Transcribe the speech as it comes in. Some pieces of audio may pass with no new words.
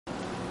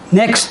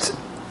Next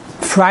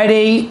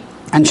Friday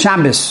and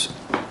Shabbos,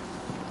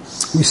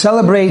 we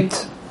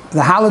celebrate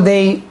the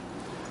holiday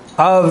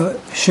of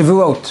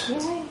Shavuot.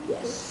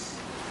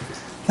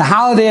 The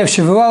holiday of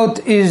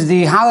Shavuot is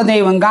the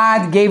holiday when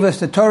God gave us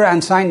the Torah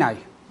on Sinai.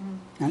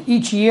 And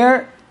each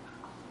year,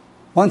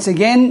 once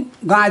again,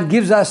 God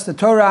gives us the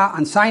Torah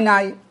on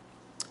Sinai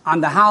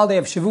on the holiday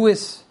of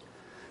Shavuot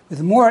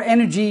with more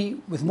energy,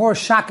 with more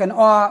shock and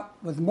awe,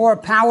 with more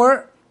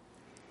power.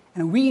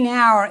 And we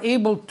now are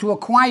able to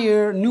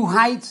acquire new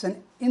heights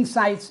and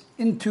insights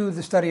into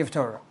the study of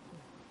Torah.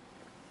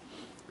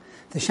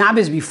 The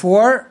Shabbos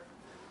before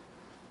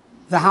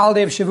the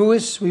holiday of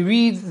Shavuot, we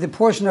read the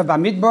portion of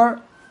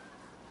Bamidbar.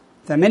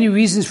 There are many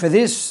reasons for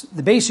this.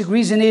 The basic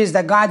reason is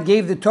that God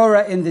gave the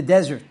Torah in the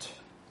desert.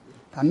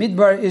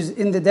 Bamidbar is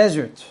in the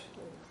desert.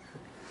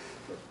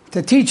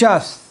 To teach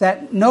us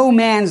that no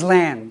man's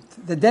land,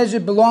 the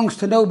desert belongs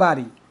to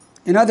nobody.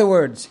 In other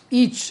words,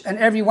 each and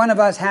every one of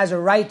us has a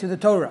right to the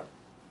Torah.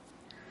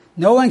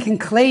 No one can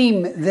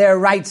claim their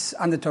rights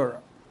on the Torah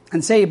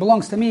and say it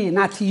belongs to me and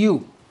not to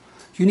you.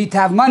 You need to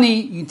have money,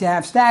 you need to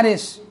have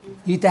status,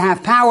 you need to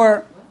have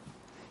power,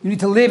 you need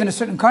to live in a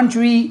certain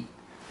country.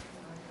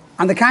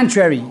 On the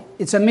contrary,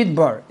 it's a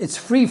midbar. It's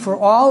free for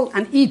all,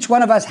 and each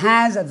one of us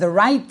has the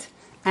right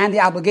and the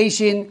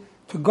obligation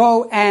to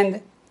go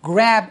and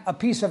grab a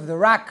piece of the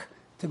rock,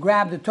 to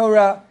grab the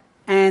Torah,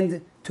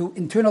 and to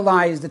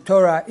internalize the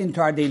Torah into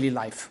our daily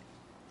life.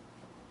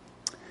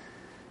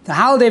 The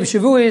holiday of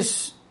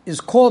Shavuot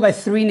is called by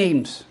three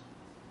names.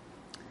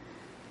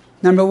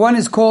 Number one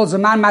is called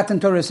Zaman Matan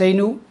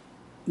Toraseinu,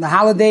 the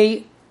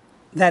holiday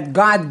that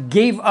God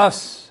gave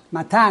us,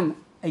 Matan,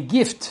 a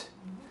gift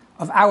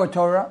of our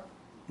Torah,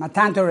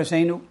 Matan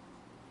Toraseinu.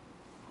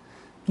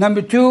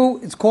 Number two,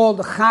 it's called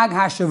Chag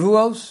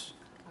HaShavuos,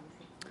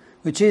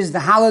 which is the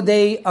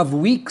holiday of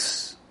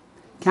weeks,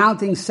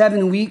 counting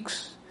 7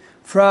 weeks,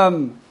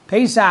 from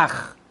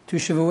Pesach to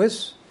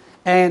Shavuos,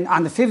 and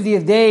on the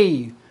 50th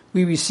day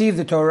we receive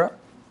the Torah.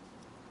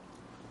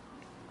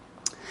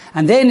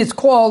 And then it's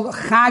called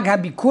Chag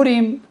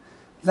HaBikurim,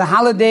 the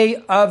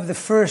holiday of the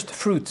first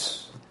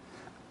fruits.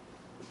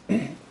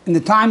 In the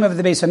time of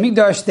the Beis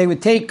Hamikdash, they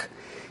would take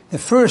the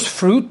first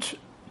fruit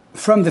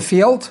from the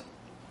field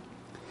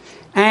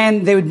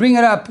and they would bring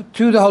it up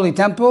to the Holy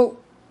Temple,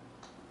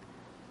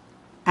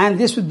 and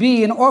this would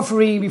be an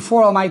offering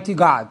before Almighty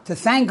God, to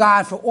thank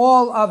God for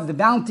all of the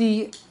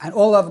bounty and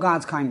all of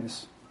God's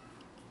kindness.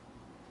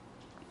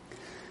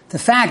 The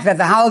fact that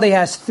the holiday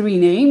has three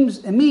names,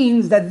 it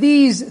means that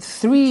these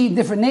three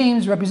different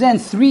names represent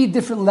three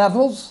different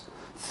levels,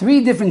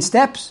 three different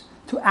steps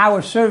to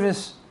our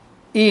service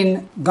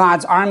in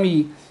God's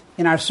army,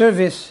 in our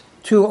service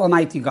to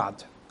Almighty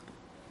God.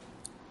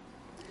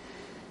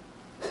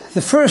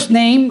 The first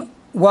name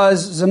was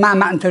Zaman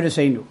Matan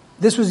Toraseinu.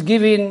 This was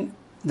given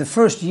the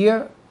first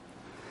year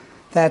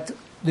that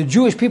the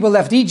Jewish people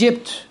left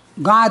Egypt.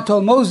 God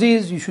told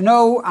Moses, you should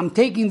know, I'm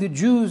taking the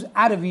Jews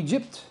out of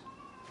Egypt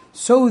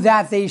so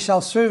that they shall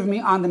serve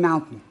me on the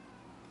mountain.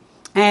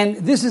 And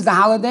this is the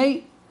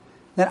holiday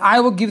that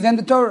I will give them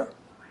the Torah.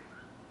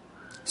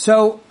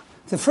 So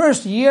the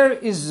first year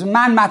is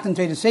Zaman Matan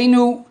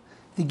Toraseinu,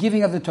 the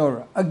giving of the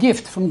Torah, a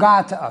gift from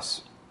God to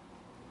us.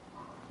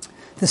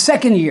 The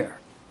second year,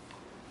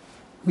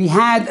 we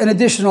had an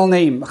additional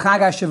name,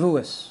 Chag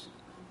HaShavuos,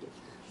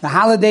 the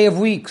holiday of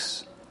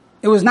weeks.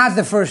 It was not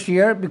the first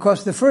year,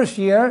 because the first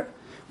year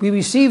we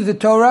received the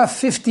Torah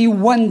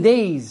 51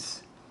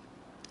 days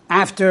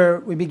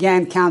after we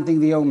began counting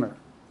the Omer.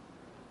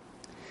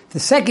 The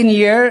second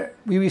year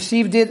we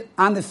received it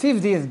on the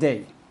 50th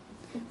day,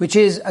 which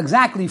is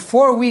exactly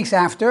 4 weeks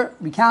after.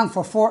 We count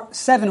for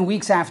 7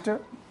 weeks after.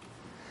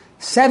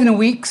 7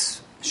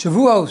 weeks,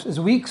 Shavuos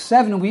is weeks,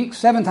 7 weeks,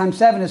 7 times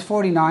 7 is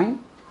 49.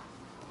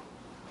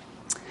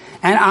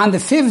 And on the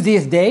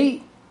 50th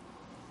day,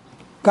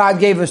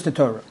 God gave us the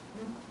Torah.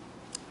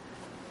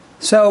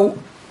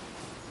 So,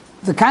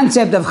 the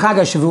concept of Chag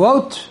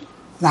HaShavuot,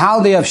 the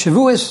holiday of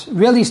Shavuos,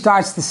 really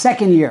starts the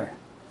second year,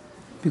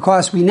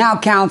 because we now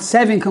count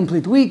 7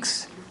 complete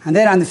weeks, and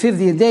then on the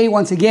 50th day,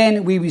 once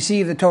again, we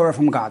receive the Torah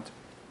from God.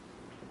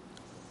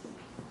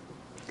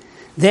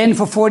 Then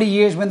for 40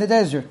 years we're in the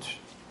desert.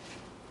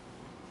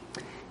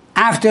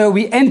 After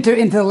we enter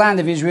into the land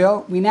of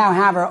Israel, we now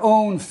have our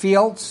own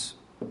fields.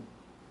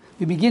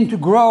 We begin to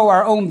grow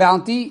our own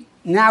bounty.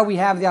 Now we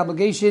have the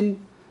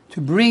obligation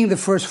to bring the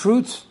first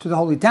fruits to the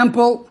Holy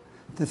Temple,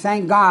 to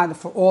thank God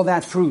for all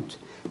that fruit.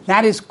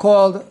 That is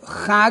called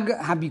Chag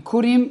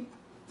HaBikurim,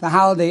 the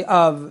holiday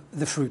of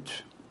the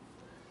fruit.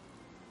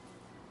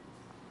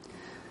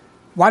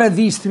 What are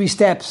these 3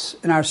 steps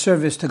in our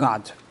service to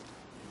God?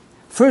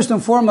 First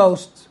and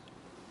foremost,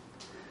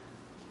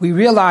 we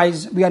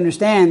realize, we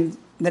understand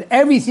that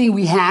everything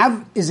we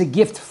have is a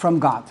gift from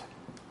God.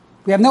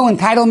 We have no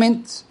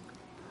entitlement,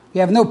 we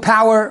have no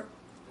power,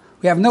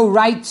 we have no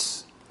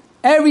rights.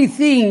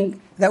 Everything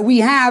that we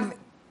have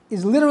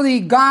is literally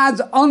God's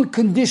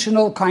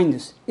unconditional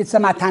kindness. It's a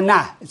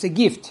matana, it's a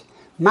gift.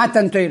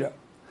 Matan Torah.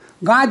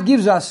 God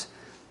gives us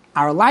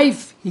our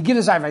life, He gives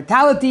us our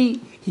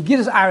vitality, He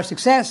gives us our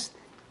success.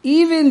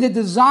 Even the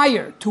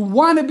desire to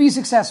want to be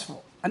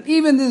successful, and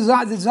even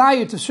the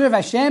desire to serve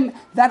Hashem,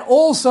 that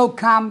also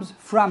comes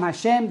from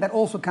Hashem, that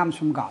also comes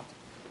from God.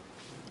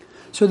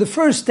 So the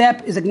first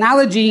step is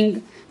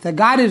acknowledging that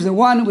God is the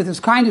one with His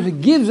kindness who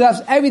gives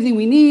us everything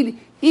we need,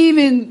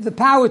 even the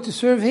power to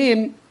serve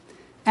Him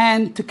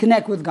and to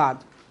connect with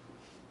God.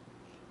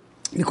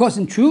 Because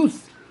in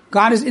truth,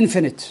 God is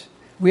infinite.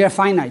 We are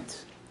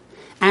finite.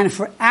 And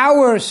for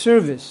our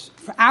service,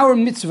 for our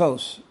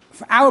mitzvos,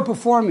 for our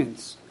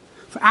performance,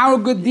 for our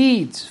good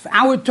deeds, for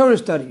our Torah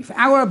study, for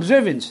our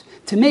observance,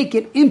 to make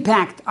an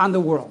impact on the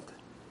world,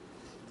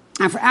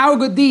 and for our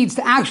good deeds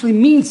to actually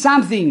mean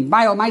something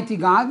by Almighty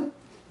God,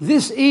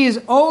 this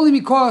is only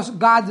because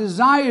God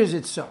desires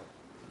it so,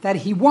 that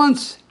He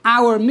wants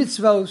our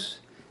mitzvos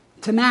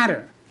to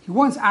matter. He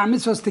wants our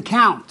mitzvos to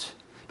count.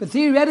 But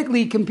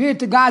theoretically, compared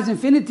to God's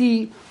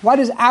infinity, what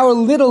does our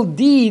little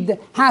deed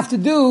have to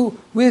do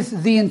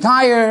with the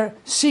entire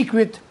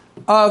secret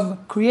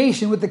of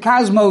creation, with the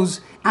cosmos,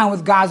 and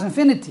with God's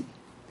infinity?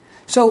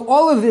 So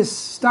all of this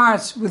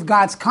starts with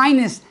God's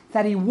kindness,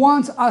 that He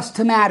wants us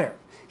to matter.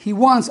 He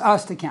wants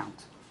us to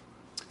count.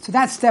 So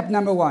that's step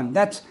number one.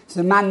 That's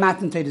the Man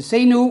Matan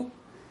Seinu.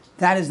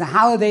 That is the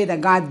holiday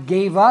that God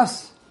gave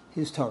us,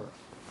 His Torah.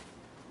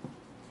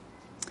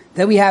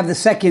 Then we have the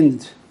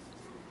second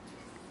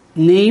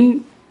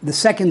name, the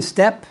second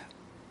step,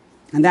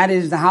 and that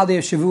is the holiday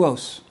of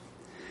Shavuos.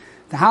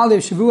 The holiday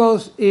of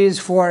Shavuos is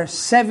for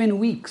 7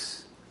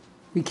 weeks.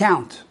 We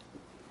count.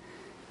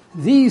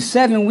 These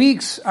 7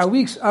 weeks are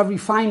weeks of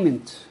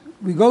refinement.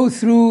 We go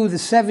through the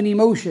 7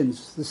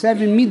 emotions, the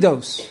 7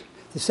 midos,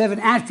 the 7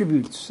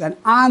 attributes, and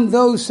on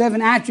those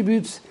 7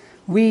 attributes,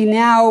 we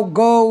now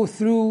go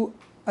through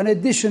an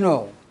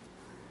additional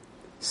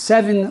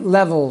 7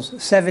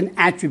 levels, 7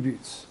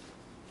 attributes.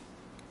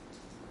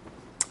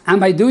 And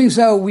by doing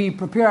so, we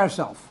prepare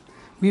ourselves.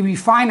 We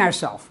refine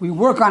ourselves. We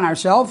work on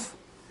ourselves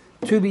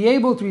to be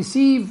able to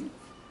receive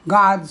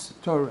God's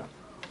Torah.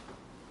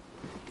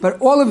 But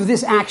all of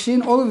this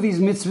action, all of these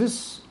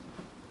mitzvahs,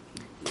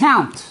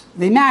 count.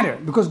 They matter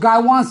because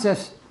God wants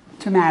us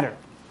to matter.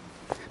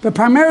 But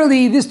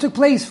primarily, this took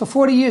place for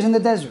 40 years in the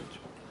desert.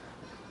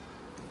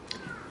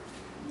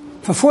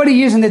 For 40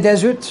 years in the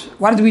desert,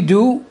 what did we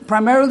do?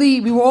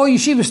 Primarily, we were all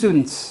yeshiva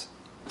students.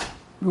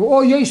 We were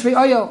all Yeshvei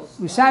Oyel.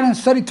 We sat and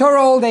studied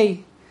Torah all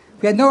day.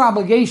 We had no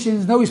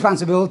obligations, no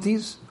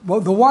responsibilities. Well,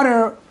 the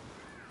water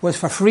was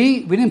for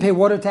free. We didn't pay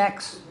water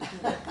tax.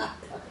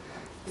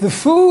 The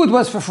food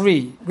was for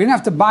free. We didn't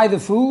have to buy the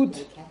food.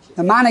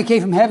 The manna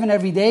came from heaven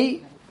every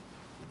day.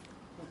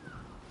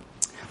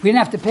 We didn't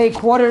have to pay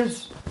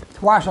quarters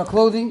to wash our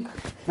clothing.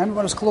 Remember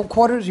when it was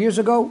quarters years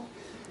ago?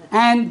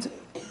 And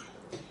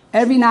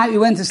every night we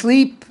went to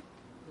sleep.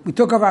 We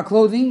took off our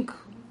clothing.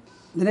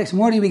 The next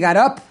morning we got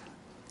up.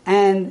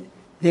 And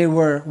they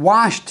were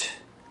washed,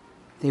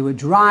 they were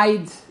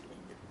dried,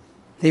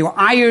 they were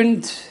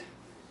ironed,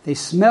 they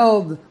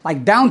smelled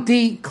like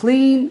bounty,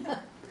 clean.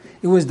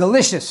 It was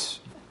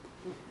delicious.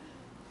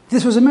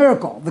 This was a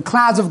miracle. The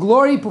clouds of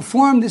glory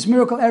performed this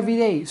miracle every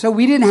day. So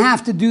we didn't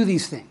have to do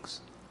these things.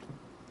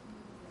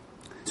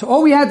 So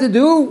all we had to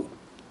do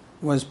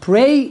was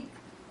pray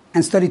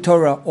and study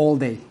Torah all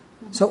day.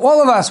 So all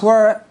of us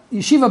were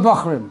yeshiva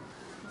bachrim,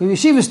 we were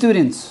yeshiva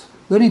students,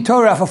 learning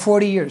Torah for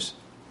 40 years.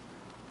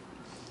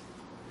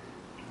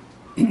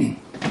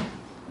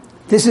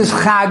 This is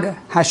Chag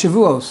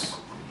HaShavuos.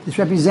 This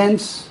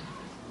represents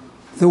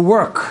the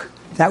work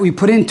that we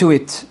put into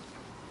it,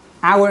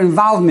 our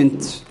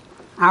involvement,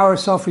 our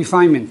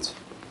self-refinement.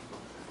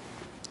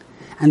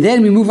 And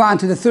then we move on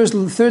to the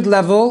third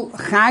level,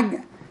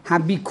 Chag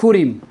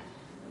HaBikurim,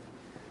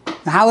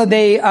 the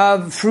holiday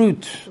of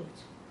fruit,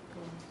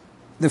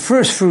 the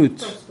first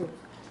fruit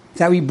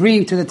that we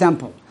bring to the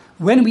temple.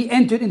 When we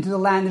entered into the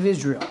land of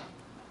Israel,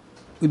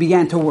 we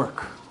began to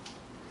work.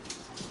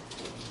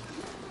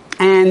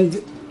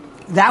 And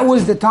that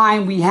was the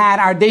time we had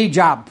our day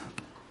job.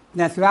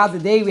 That throughout the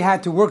day we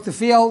had to work the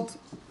field,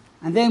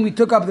 and then we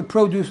took up the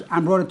produce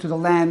and brought it to the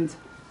land,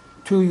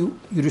 to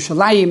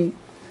Yerushalayim.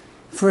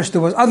 First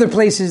there was other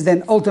places,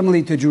 then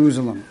ultimately to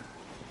Jerusalem.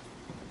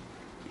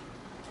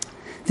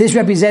 This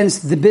represents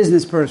the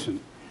business person.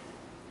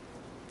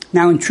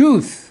 Now in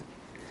truth,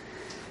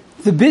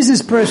 the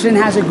business person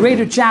has a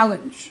greater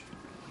challenge,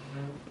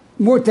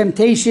 more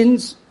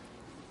temptations,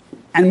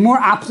 and more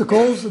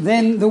obstacles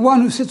than the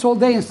one who sits all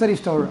day and studies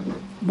Torah.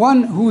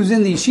 One who's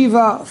in the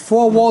yeshiva,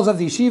 4 walls of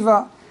the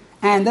yeshiva,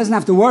 and doesn't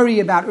have to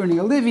worry about earning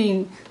a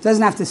living,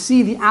 doesn't have to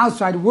see the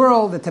outside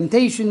world, the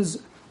temptations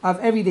of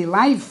everyday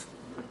life.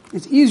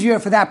 It's easier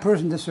for that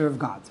person to serve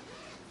God.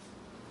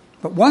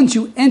 But once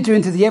you enter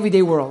into the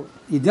everyday world,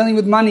 you're dealing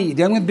with money, you're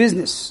dealing with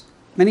business,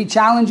 many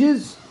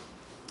challenges.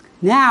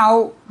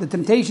 Now the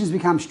temptations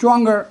become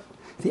stronger,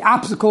 the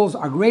obstacles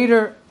are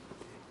greater,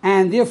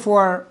 and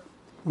therefore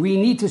we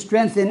need to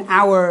strengthen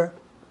our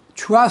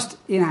trust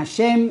in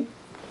Hashem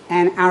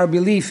and our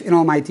belief in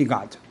Almighty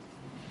God.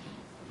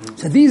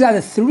 So these are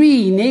the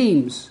 3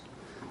 names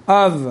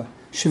of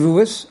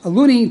Shavuos,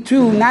 alluding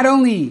to not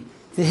only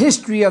the the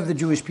history of the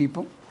Jewish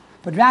people,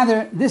 but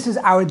rather this is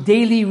our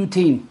daily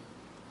routine.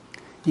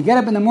 You get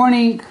up in the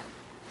morning,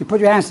 you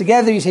put your hands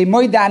together, you say,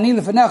 Moida ani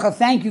lefanecha,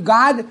 thank you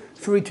God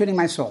for returning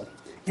my soul.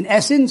 In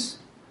essence,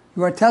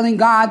 you are telling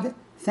God,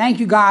 thank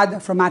you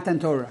God for Matan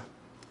Torah.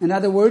 In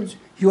other words,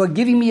 you are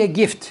giving me a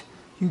gift.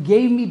 You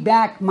gave me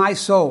back my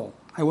soul.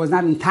 I was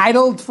not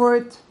entitled for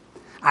it.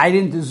 I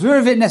didn't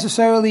deserve it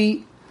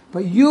necessarily,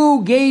 but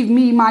you gave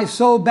me my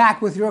soul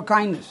back with your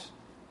kindness.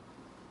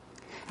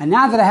 And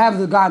now that I have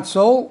the God's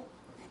soul,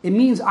 it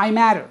means I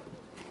matter.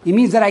 It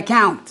means that I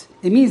count.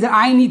 It means that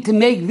I need to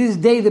make this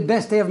day the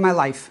best day of my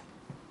life.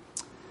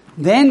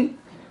 Then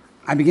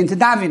I begin to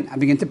daven. I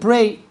begin to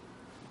pray.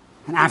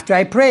 And after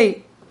I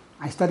pray,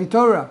 I study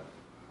Torah.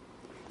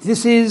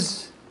 This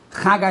is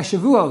Chag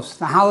HaShavuos,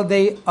 the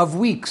holiday of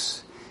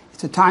weeks.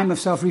 It's a time of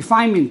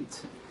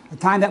self-refinement, a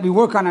time that we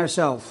work on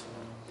ourselves.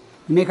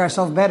 We make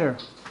ourselves better.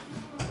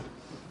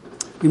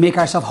 We make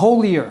ourselves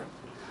holier.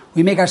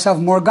 We make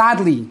ourselves more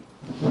godly.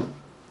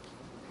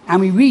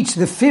 And we reach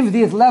the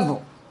 50th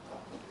level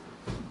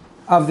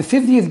of the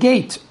 50th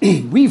gate.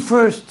 We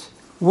first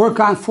work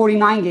on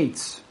 49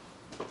 gates.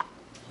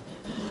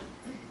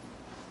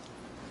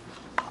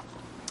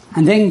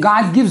 And then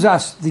God gives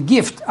us the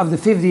gift of the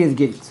 50th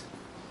gate.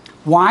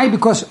 Why?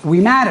 Because we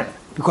matter.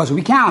 Because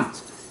we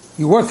count.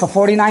 We work for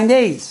 49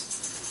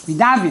 days. We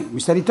daven. We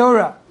study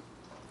Torah.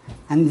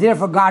 And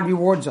therefore God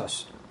rewards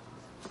us.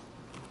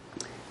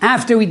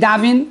 After we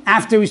daven,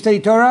 after we study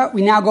Torah,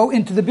 we now go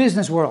into the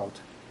business world.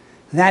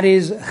 That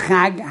is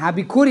Chag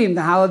HaBikurim,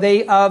 the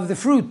holiday of the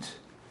fruit.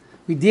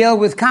 We deal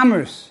with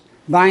commerce,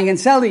 buying and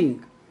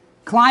selling,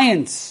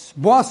 clients,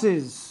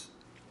 bosses,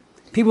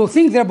 people who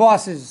think they're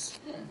bosses,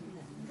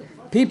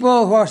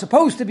 people who are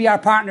supposed to be our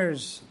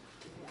partners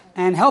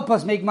and help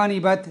us make money,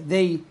 but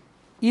they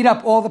eat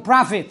up all the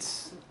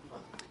profits.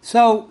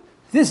 So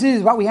this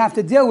is what we have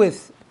to deal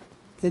with,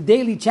 the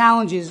daily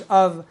challenges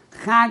of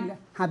Chag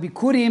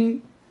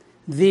HaBikurim,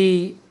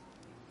 the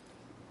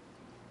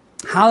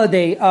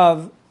holiday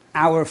of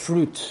our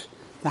fruit,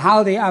 the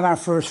holiday of our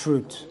first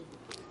fruit.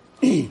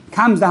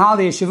 Comes the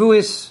holiday of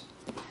Shavuot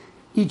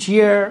each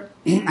year,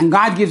 and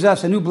God gives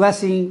us a new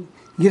blessing,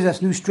 gives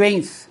us new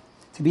strength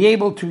to be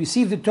able to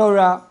receive the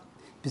Torah,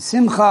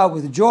 b'simcha,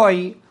 with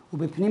joy,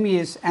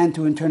 ubepnimius, and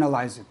to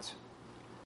internalize it.